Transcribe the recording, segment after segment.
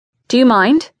"Do you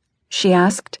mind?" she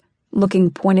asked,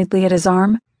 looking pointedly at his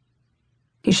arm.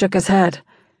 He shook his head.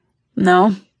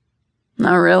 "No,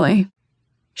 not really."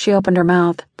 She opened her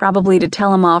mouth, probably to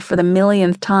tell him off for the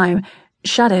millionth time,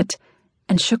 shut it,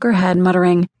 and shook her head,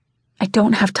 muttering, "I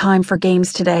don't have time for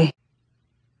games today."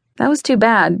 That was too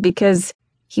bad, because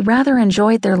he rather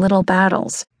enjoyed their little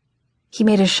battles. He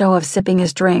made a show of sipping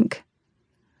his drink.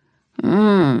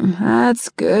 That's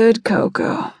good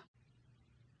cocoa."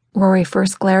 Rory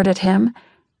first glared at him,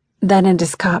 then at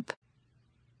his cup.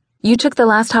 "You took the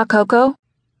last hot cocoa?"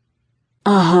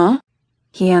 "Uh-huh,"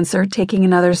 he answered, taking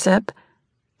another sip.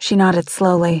 She nodded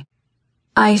slowly.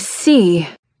 "I see.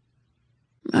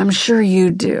 I'm sure you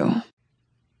do."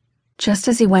 Just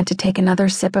as he went to take another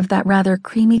sip of that rather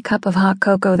creamy cup of hot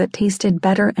cocoa that tasted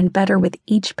better and better with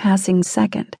each passing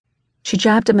second, she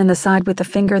jabbed him in the side with a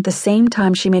finger the same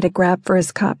time she made a grab for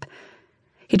his cup.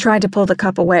 He tried to pull the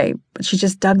cup away, but she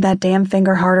just dug that damn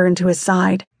finger harder into his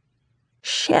side.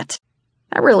 Shit,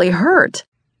 that really hurt.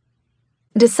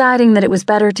 Deciding that it was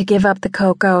better to give up the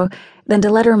cocoa than to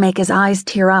let her make his eyes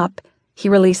tear up, he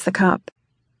released the cup.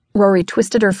 Rory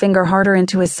twisted her finger harder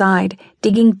into his side,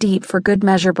 digging deep for good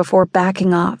measure before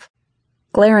backing off.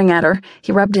 Glaring at her,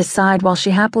 he rubbed his side while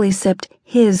she happily sipped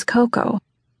his cocoa.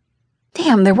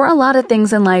 Damn, there were a lot of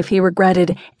things in life he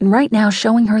regretted, and right now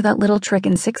showing her that little trick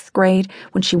in 6th grade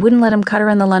when she wouldn't let him cut her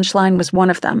in the lunch line was one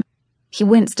of them. He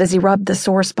winced as he rubbed the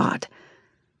sore spot.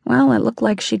 Well, it looked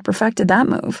like she'd perfected that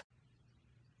move.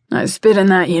 "I spit in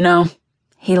that, you know,"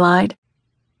 he lied.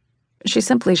 She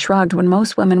simply shrugged when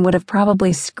most women would have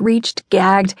probably screeched,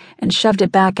 gagged, and shoved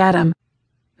it back at him.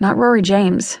 Not Rory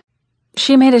James.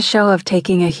 She made a show of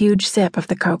taking a huge sip of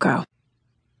the cocoa.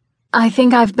 "I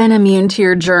think I've been immune to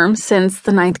your germs since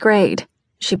the 9th grade,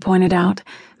 she pointed out,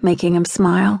 making him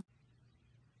smile.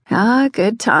 Ah,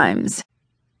 good times.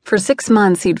 For 6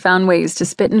 months he'd found ways to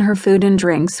spit in her food and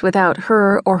drinks without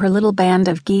her or her little band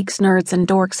of geeks, nerds, and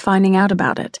dorks finding out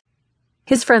about it.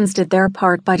 His friends did their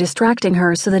part by distracting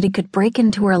her so that he could break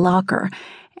into her locker,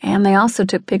 and they also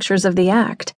took pictures of the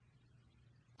act.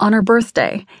 On her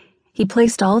birthday, he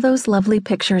placed all those lovely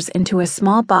pictures into a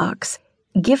small box,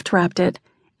 gift-wrapped it,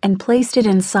 and placed it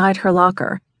inside her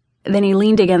locker. Then he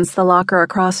leaned against the locker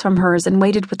across from hers and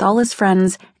waited with all his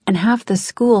friends and half the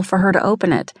school for her to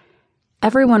open it.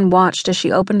 Everyone watched as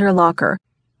she opened her locker,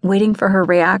 waiting for her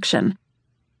reaction.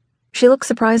 She looked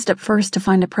surprised at first to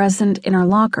find a present in her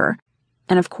locker,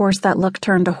 and of course that look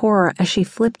turned to horror as she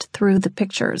flipped through the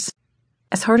pictures.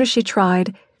 As hard as she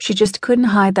tried, she just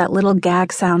couldn't hide that little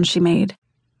gag sound she made.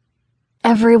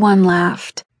 Everyone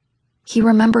laughed. He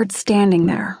remembered standing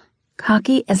there,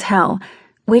 cocky as hell,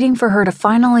 waiting for her to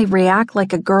finally react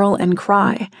like a girl and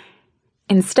cry.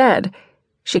 Instead,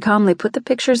 she calmly put the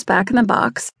pictures back in the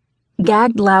box,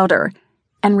 gagged louder,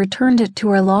 and returned it to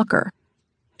her locker.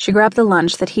 She grabbed the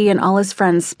lunch that he and all his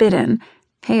friends spit in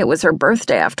 — hey, it was her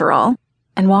birthday after all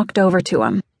 — and walked over to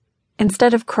him.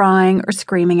 Instead of crying or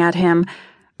screaming at him,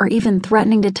 or even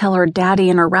threatening to tell her daddy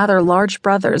and her rather large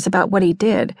brothers about what he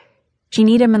did, she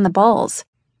kneed him in the balls.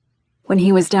 When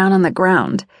he was down on the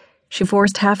ground, she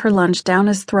forced half her lunch down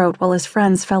his throat while his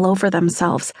friends fell over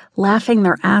themselves, laughing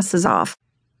their asses off.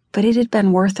 But it had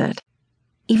been worth it.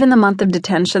 Even the month of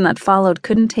detention that followed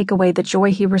couldn't take away the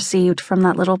joy he received from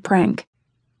that little prank.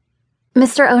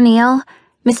 "Mr. O'Neill?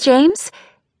 Miss James?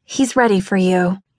 He's ready for you,"